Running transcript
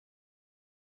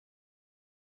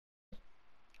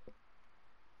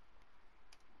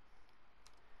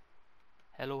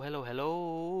Hello, hello,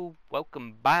 hello.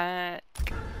 Welcome back.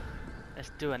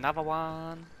 Let's do another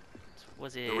one.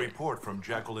 Was it? The report from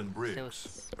Jacqueline Briggs.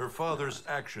 Sales- Her father's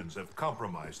actions have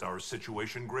compromised our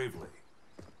situation gravely.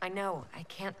 I know. I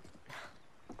can't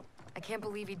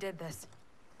believe he did this.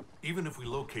 Even if we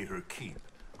locate her keep,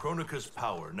 Kronika's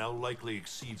power now likely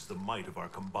exceeds the might of our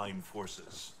combined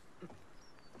forces.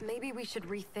 Maybe we should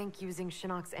rethink using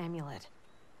Shinnok's amulet.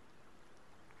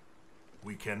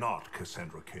 We cannot,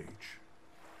 Cassandra Cage.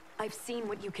 I've seen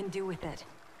what you can do with it.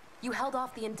 You held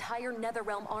off the entire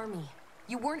Netherrealm army.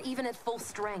 You weren't even at full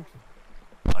strength.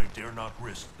 I dare not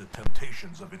risk the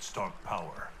temptations of its dark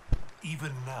power.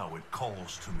 Even now it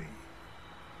calls to me.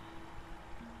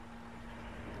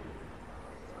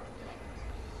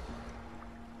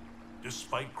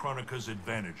 Despite Kronika's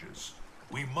advantages,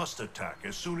 we must attack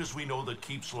as soon as we know the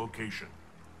keep's location.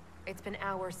 It's been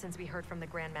hours since we heard from the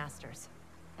Grandmasters.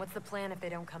 What's the plan if they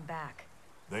don't come back?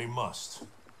 They must,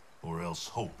 or else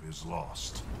hope is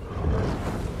lost.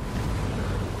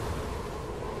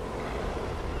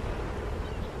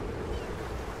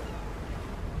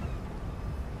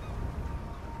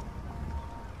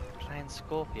 Playing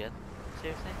Scorpion?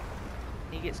 Seriously?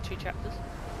 He gets 2 chapters?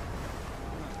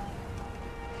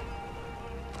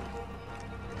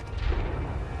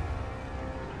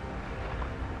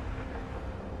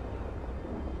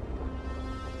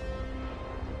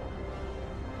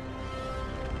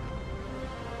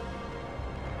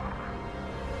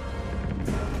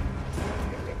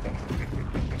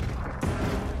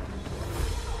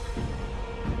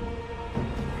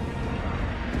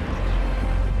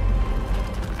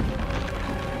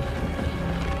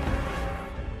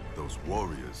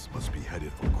 Warriors must be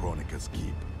headed for Kronika's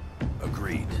keep.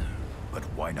 Agreed. But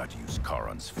why not use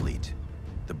Charon's fleet?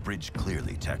 The bridge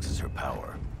clearly taxes her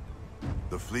power.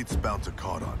 The fleet's bound to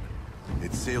Charon.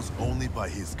 It sails only by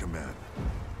his command.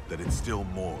 That it's still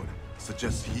moored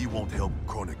suggests he won't help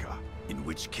Kronika. In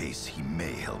which case, he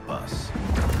may help us.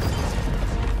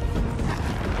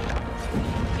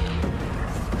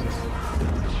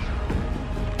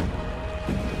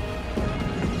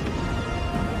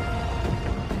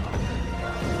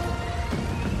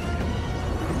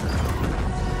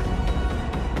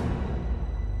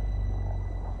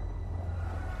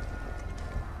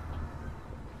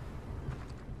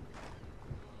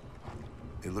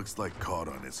 It looks like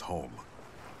Charon is home.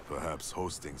 Perhaps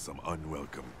hosting some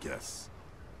unwelcome guests.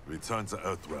 Return to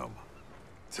Earthrealm.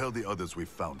 Tell the others we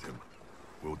found him.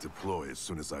 We'll deploy as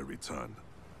soon as I return.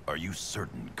 Are you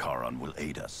certain Charon will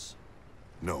aid us?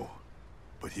 No,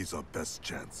 but he's our best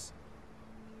chance.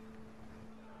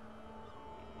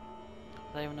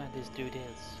 I don't even know who this dude is.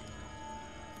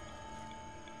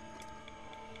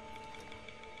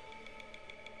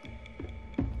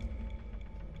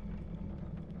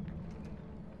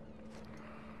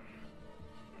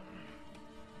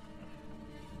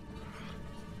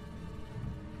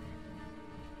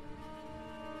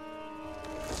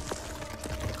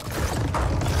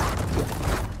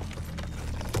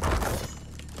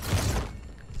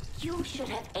 You should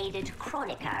have aided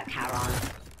Kronika, Charon.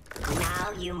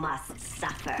 Now you must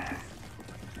suffer.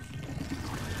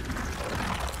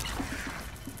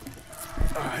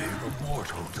 I am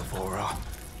immortal, Devora.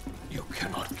 You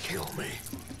cannot kill me.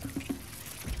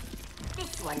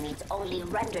 This one needs only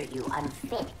render you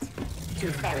unfit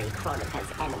to ferry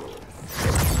Kronika's enemies.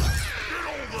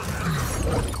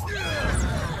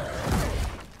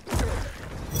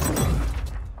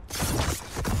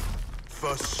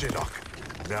 First Shinnok,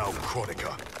 now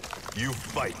Kronika. You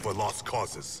fight for lost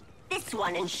causes. This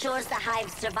one ensures the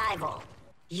Hive's survival.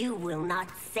 You will not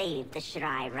save the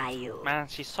Shirai Ryu. Man,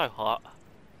 she's so hot.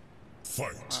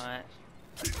 Fight. Alright.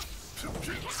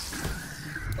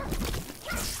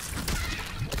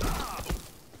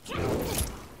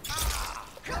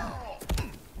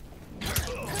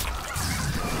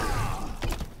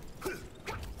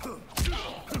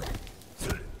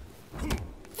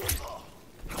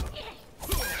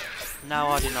 No,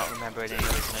 I do not remember any of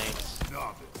his moves.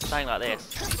 Something like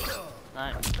this.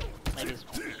 No. Maybe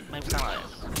something like this.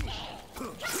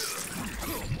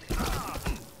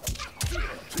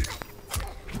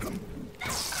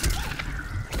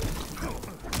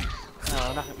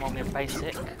 Oh, nothing more than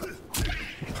basic. Is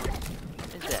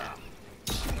there?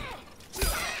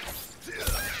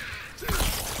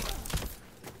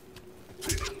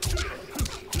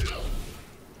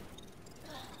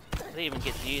 I didn't even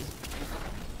get to use it.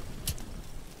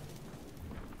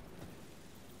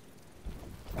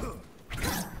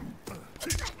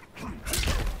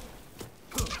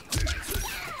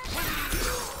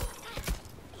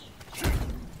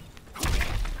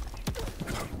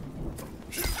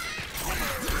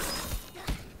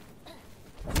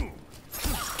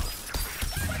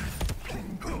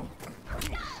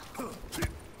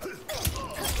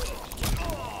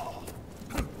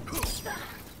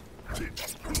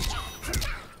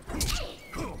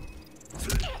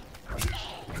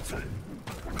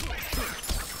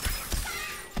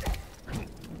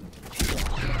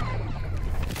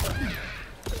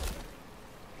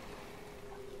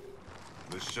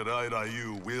 Shirai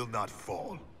Ryu will not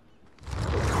fall.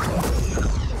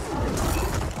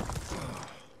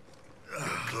 The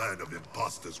clan of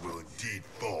imposters will indeed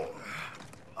fall.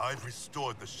 I've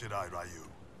restored the Shirai Ryu.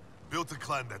 Built a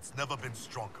clan that's never been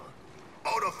stronger.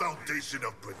 On a foundation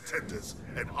of pretenders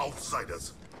and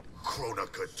outsiders,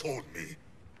 Kronika told me.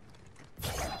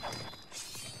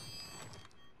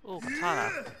 Oh,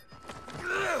 katana.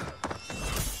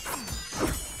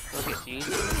 Look at you.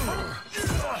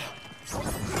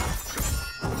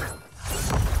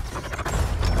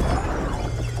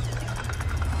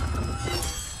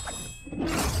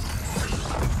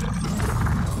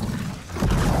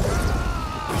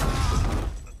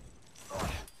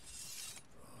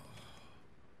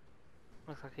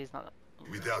 Looks like he's not.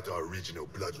 Without our original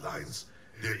bloodlines,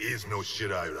 there is no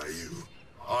Shirai Ryu.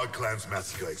 Our clan's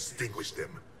massacre extinguished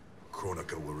them.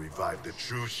 Kronika will revive the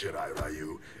true Shirai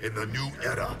Ryu in the new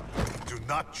era. Do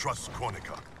not trust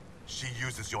Kronika. She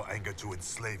uses your anger to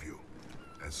enslave you,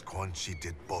 as Quan Chi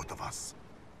did both of us.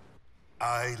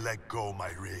 I let go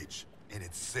my rage, and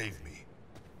it saved me.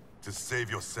 To save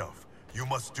yourself, you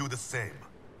must do the same.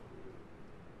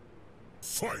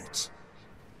 Fight!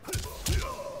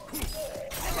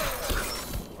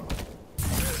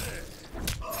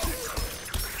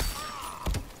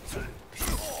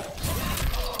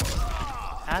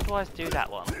 How do I do that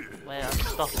one? Where I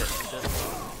stop it?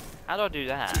 How do I do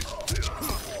that?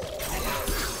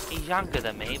 He's younger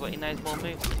than me, but he knows more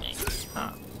moves than me.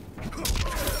 Huh.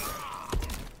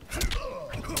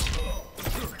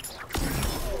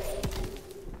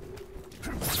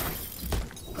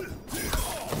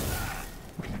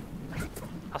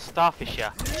 A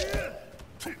starfisher.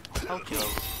 Told you.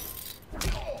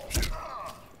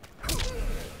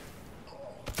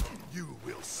 You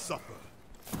will suffer.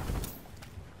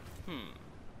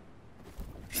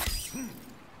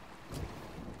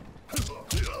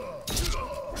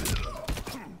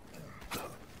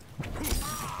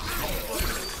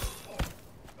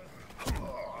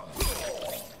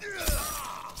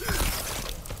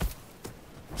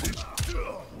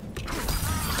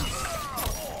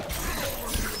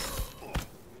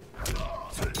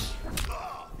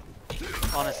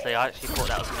 Honestly, I actually thought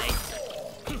that was me.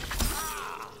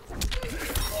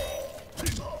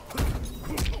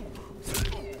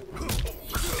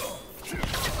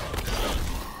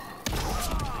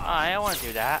 I don't want to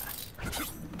do that.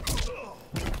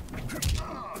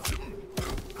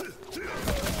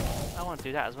 I want to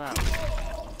do that as well.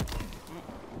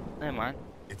 Never mind.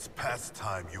 It's past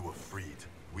time you were freed.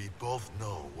 We both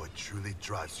know what truly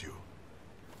drives you.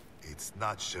 It's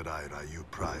not Shirai Ryu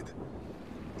pride.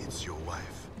 It's your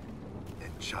wife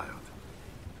and child.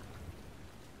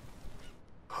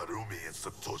 Harumi and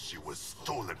Satoshi were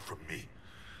stolen from me.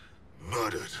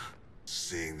 Murdered.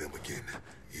 Seeing them again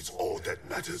is all that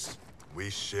matters. We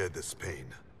share this pain.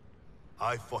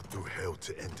 I fought through hell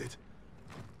to end it.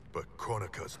 But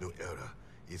Kronika's new era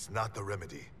is not the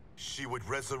remedy. She would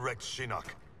resurrect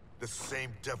Shinnok, the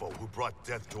same devil who brought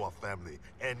death to our family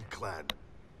and clan.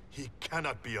 He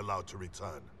cannot be allowed to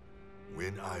return.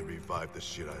 When I revived the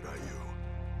Shirai Ryu,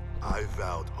 I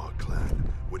vowed our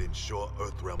clan would ensure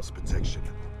Earthrealm's protection.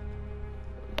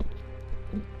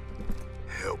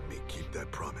 Help me keep that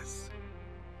promise.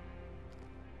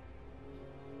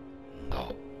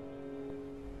 No.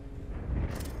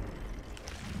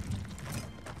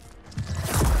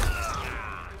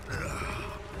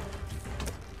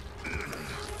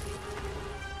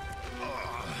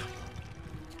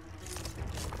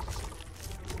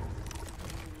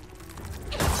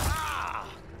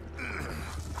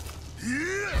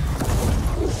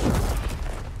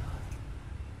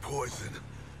 Poison.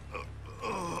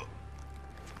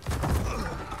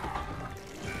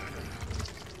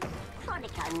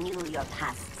 Kronika knew your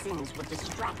past sins would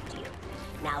distract you.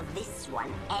 Now this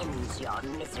one ends your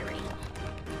misery.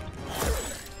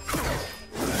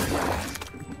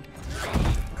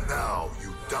 Now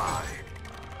you die.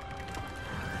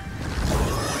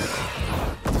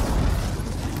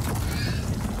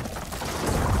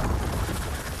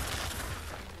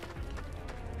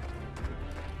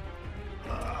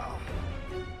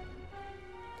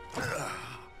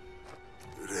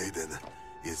 Raiden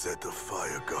is at the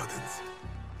Fire Gardens.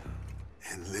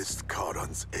 Enlist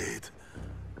Karan's aid.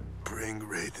 Bring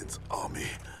Raiden's army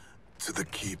to the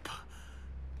keep.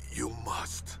 You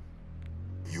must.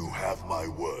 You have my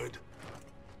word.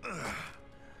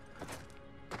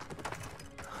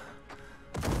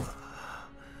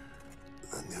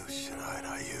 The new Shirai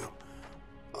Ryu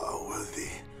are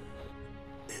worthy.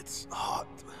 It's heart,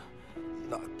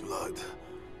 not blood,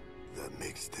 that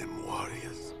makes them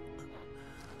warriors.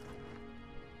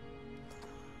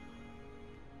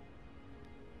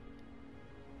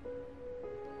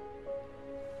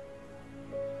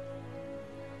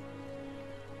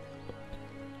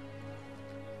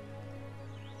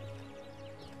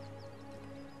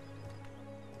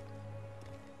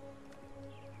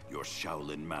 Your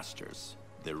Shaolin masters,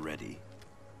 they're ready.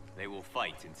 They will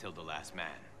fight until the last man.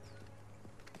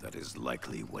 That is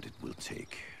likely what it will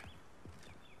take.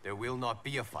 There will not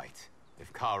be a fight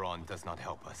if Charon does not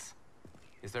help us.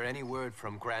 Is there any word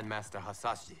from Grandmaster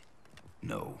Hasashi?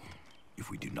 No. If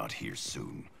we do not hear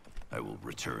soon, I will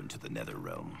return to the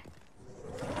Netherrealm.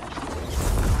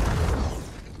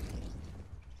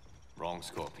 Wrong,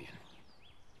 Scorpion.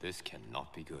 This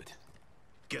cannot be good.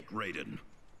 Get Raiden.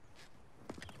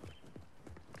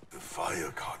 The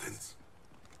fire gardens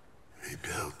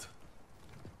rebuilt.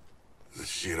 The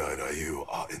Shirai Ryu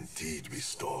are indeed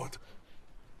restored.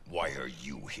 Why are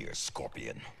you here,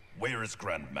 Scorpion? Where is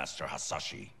Grandmaster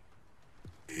Hasashi?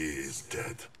 He is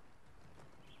dead.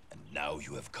 And now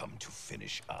you have come to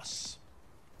finish us.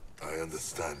 I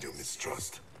understand your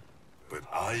mistrust, but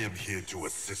I am here to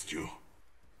assist you.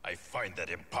 I find that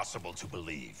impossible to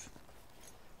believe.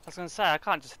 I was going to say, I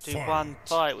can't just do one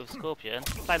fight with Scorpion.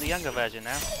 Play the younger version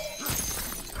now.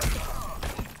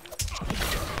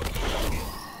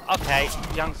 Okay,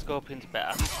 young Scorpion's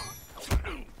better.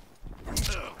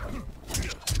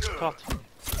 God.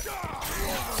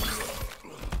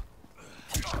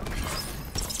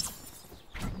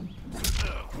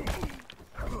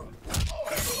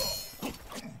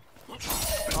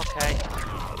 Okay.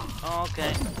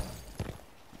 Okay.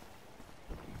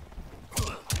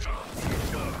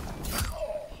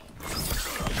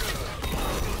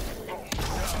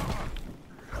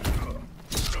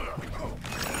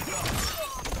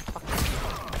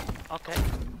 Okay.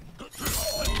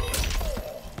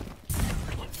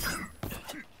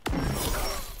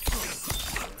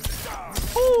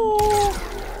 Ooh.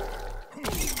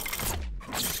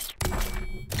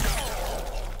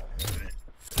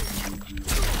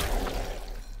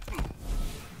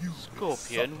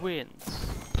 Scorpion wins.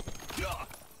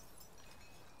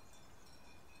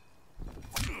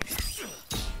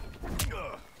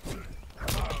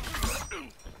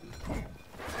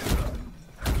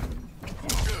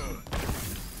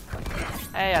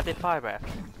 Hey, I did fire breath.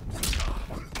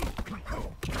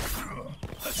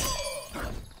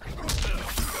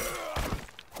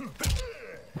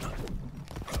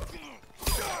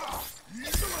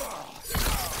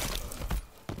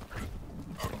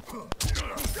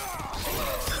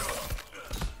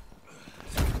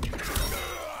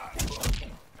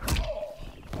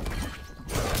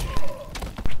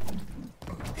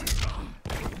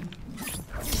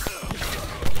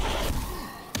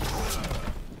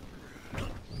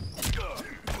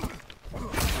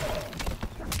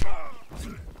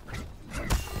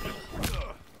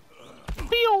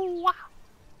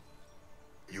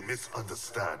 You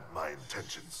misunderstand my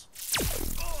intentions.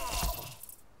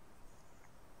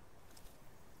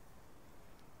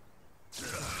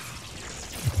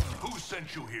 Who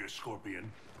sent you here,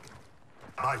 Scorpion?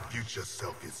 My future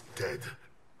self is dead.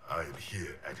 I am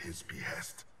here at his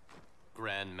behest.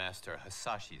 Grandmaster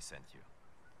Hasashi sent you.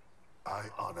 I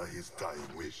honor his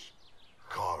dying wish.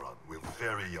 Charon will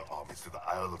ferry your armies to the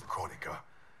Isle of Kronika.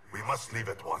 We must leave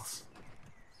at once.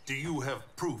 Do you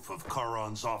have proof of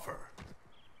Charon's offer?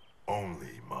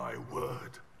 Only my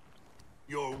word.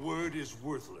 Your word is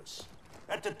worthless.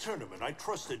 At the tournament, I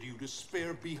trusted you to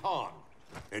spare Bihan,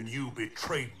 and you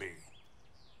betrayed me.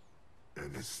 A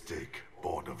mistake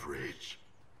born of rage.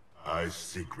 I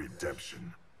seek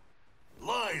redemption.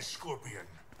 Lies, Scorpion.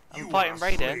 I'm You fighting are a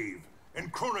Raiden. slave,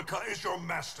 and Kronika is your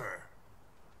master.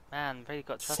 Man, really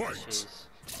got trust issues.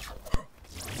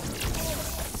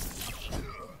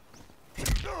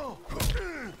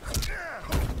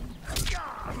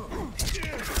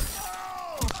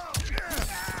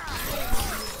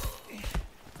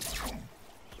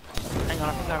 Hang on,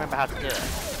 I think I remember how to do it.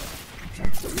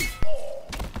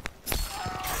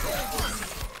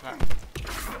 No.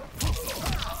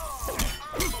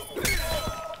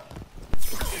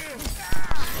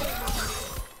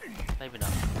 Maybe not.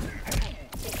 I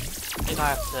think I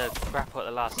have to grapple at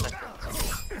the last second.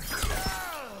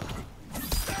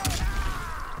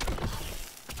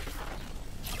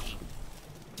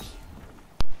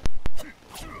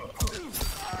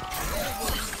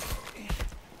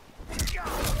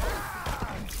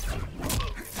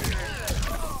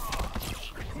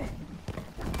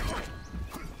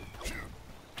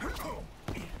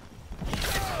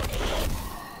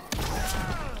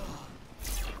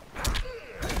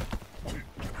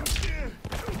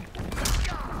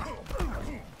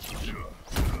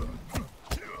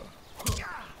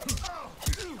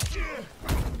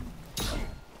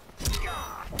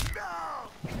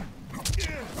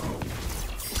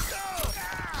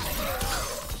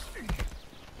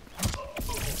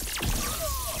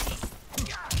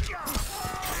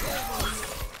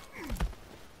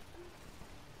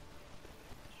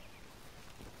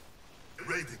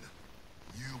 Raiden,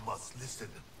 you must listen.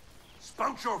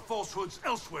 Spout your falsehoods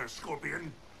elsewhere,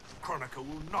 Scorpion. Kronika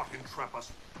will not entrap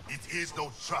us. It is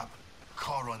no trap.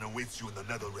 Charon awaits you in the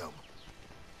Netherrealm.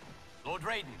 Lord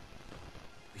Raiden,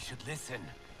 we should listen.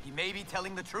 He may be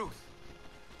telling the truth.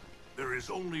 There is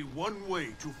only one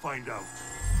way to find out.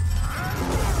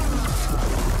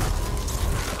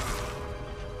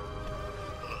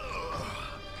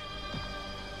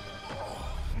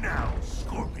 Now,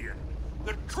 Scorpion,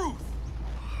 the truth!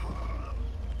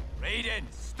 Raiden,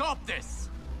 stop this!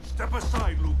 Step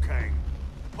aside, Liu Kang.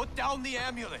 Put down the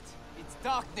amulet. Its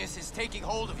darkness is taking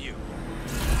hold of you.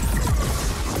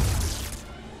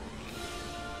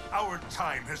 Our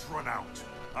time has run out.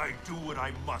 I do what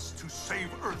I must to save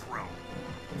Earthrealm.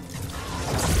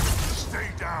 Stay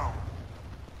down.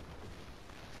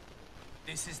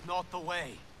 This is not the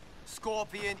way.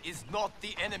 Scorpion is not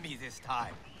the enemy this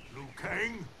time. Liu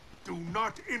Kang, do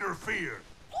not interfere.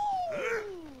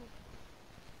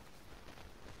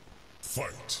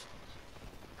 Fight.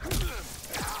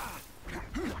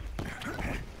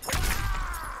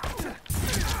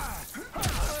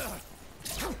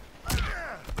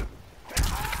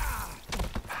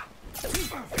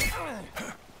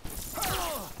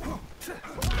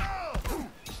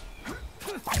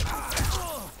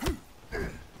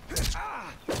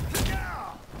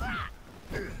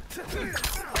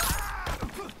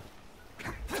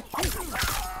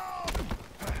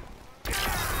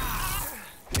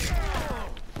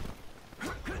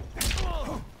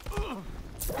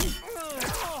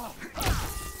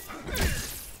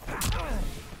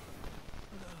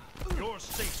 Your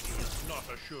safety is not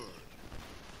assured.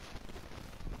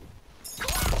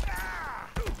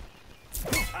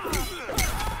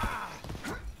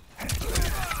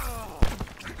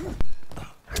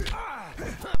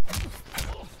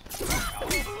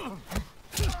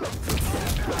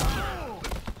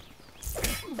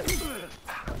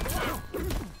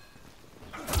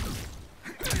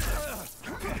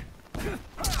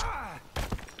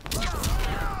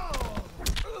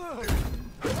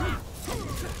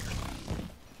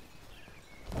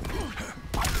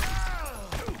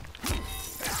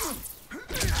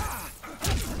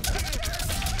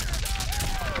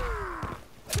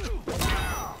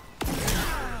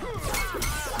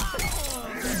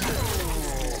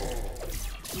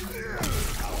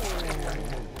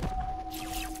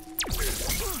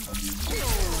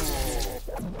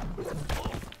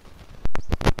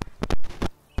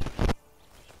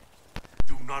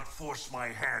 Do not force my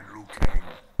hand, Liu Kang.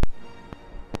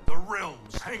 The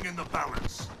realms hang in the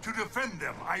balance. To defend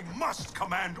them, I must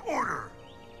command order.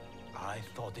 I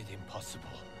thought it impossible,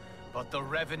 but the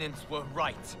Revenants were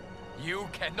right. You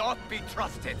cannot be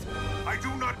trusted. I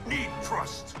do not need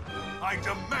trust. I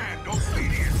demand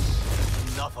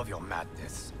obedience. Enough of your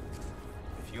madness.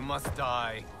 If you must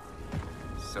die,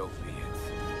 so be it.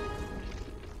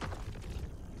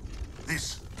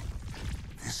 This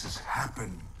has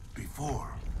happened before.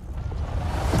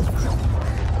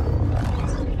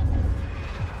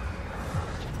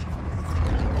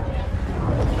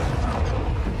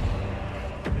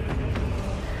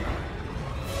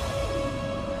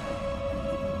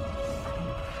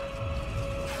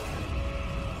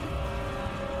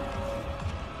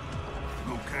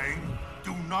 Liu Kang,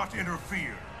 do not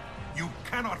interfere. You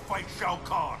cannot fight Shao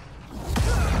Kahn.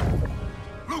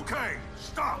 Liu Kang,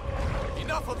 stop!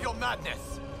 Enough of your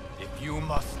madness! If you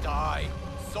must die,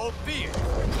 so be it!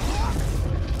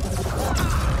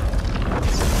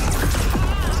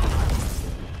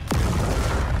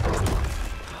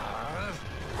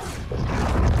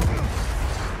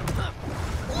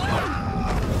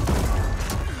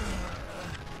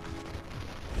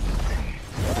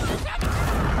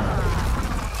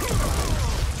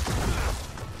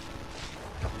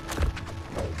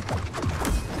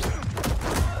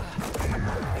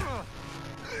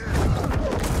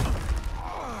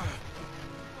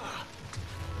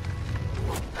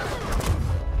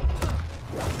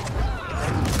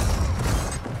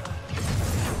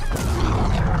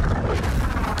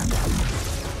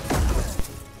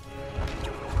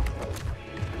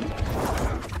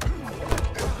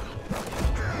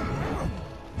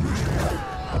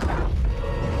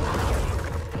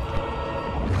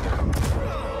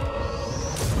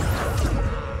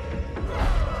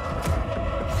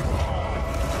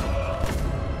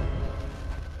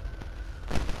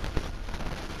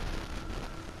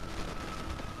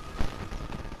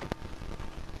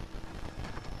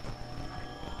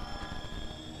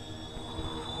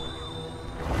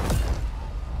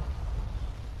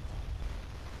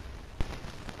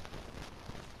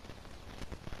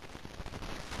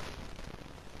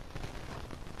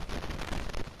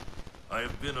 I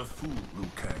have been a fool, Liu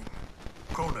Kang.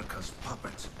 Kronika's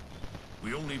puppet.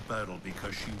 We only battle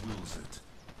because she wills it.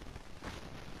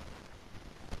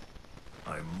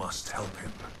 I must help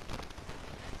him.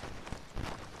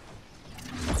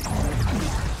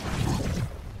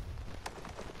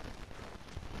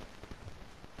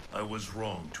 I was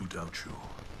wrong to doubt you.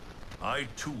 I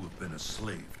too have been a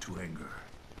slave to anger.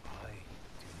 I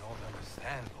do not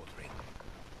understand, Lord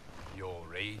Raiden. Your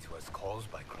rage was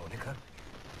caused by Kronika?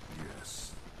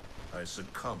 Yes, I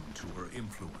succumbed to her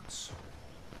influence.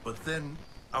 But then,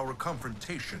 our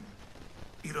confrontation,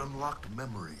 it unlocked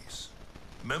memories.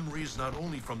 Memories not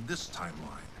only from this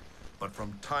timeline, but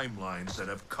from timelines that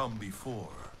have come before.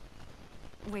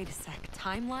 Wait a sec,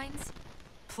 timelines?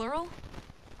 Plural?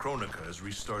 Kronika has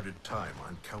restarted time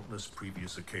on countless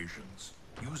previous occasions,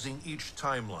 using each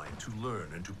timeline to learn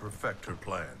and to perfect her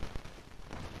plan.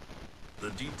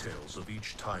 The details of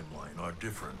each timeline are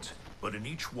different, but in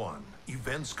each one,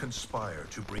 events conspire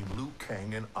to bring Liu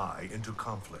Kang and I into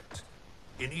conflict.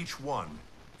 In each one,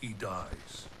 he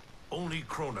dies. Only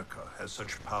Kronika has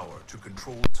such power to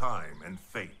control time and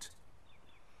fate.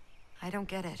 I don't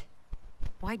get it.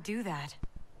 Why do that?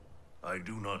 I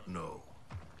do not know.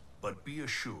 But be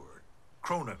assured,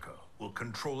 Kronika will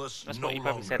control us That's no what you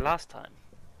longer. probably said last time.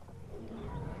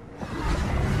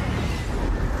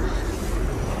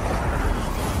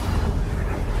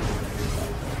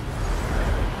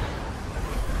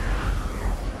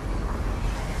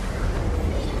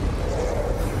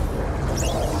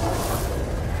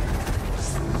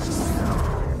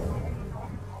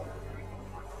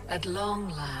 At long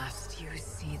last, you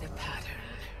see the pattern.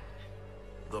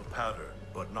 The pattern,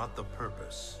 but not the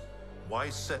purpose. Why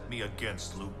set me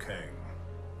against Liu Kang?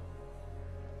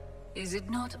 Is it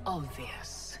not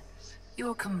obvious?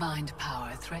 Your combined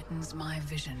power threatens my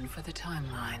vision for the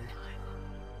timeline.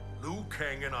 Liu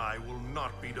Kang and I will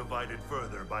not be divided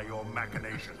further by your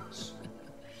machinations.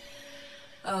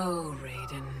 Oh,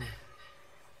 Raiden.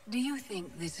 Do you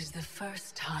think this is the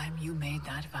first time you made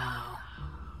that vow?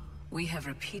 We have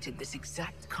repeated this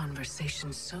exact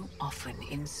conversation so often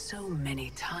in so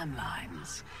many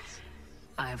timelines.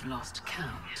 I've lost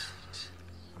count.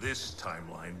 This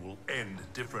timeline will end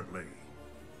differently.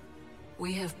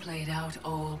 We have played out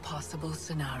all possible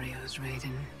scenarios,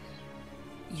 Raiden.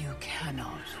 You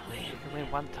cannot win. You can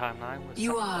win one timeline with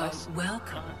You are sacrifice.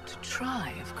 welcome to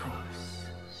try, of course.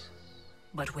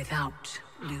 But without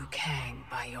Liu Kang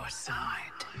by your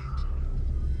side.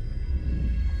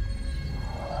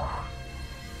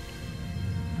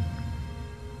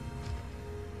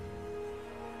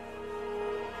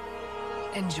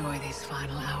 Enjoy these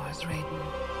final hours,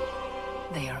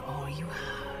 Raiden. They are all you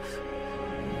have.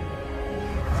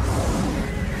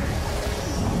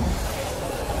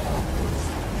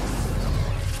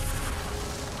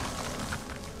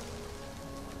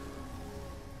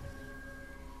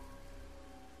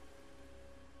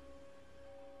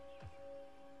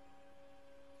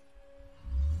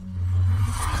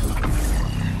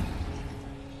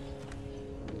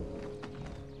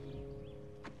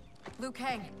 Liu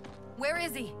Kang, where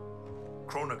is he?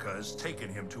 Kronika has taken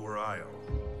him to her isle.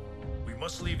 We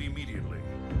must leave immediately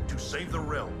to save the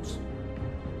realms.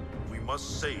 We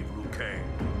must save Liu Kang.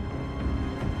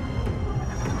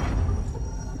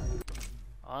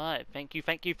 Alright, thank you.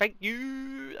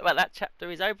 Well, that chapter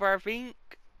is over, I think.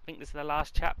 I think this is the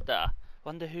last chapter.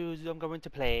 Wonder who I'm going to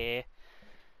play.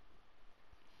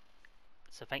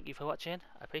 So thank you for watching.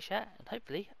 I appreciate it. And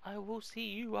hopefully I will see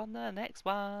you on the next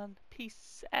one.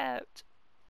 Peace out.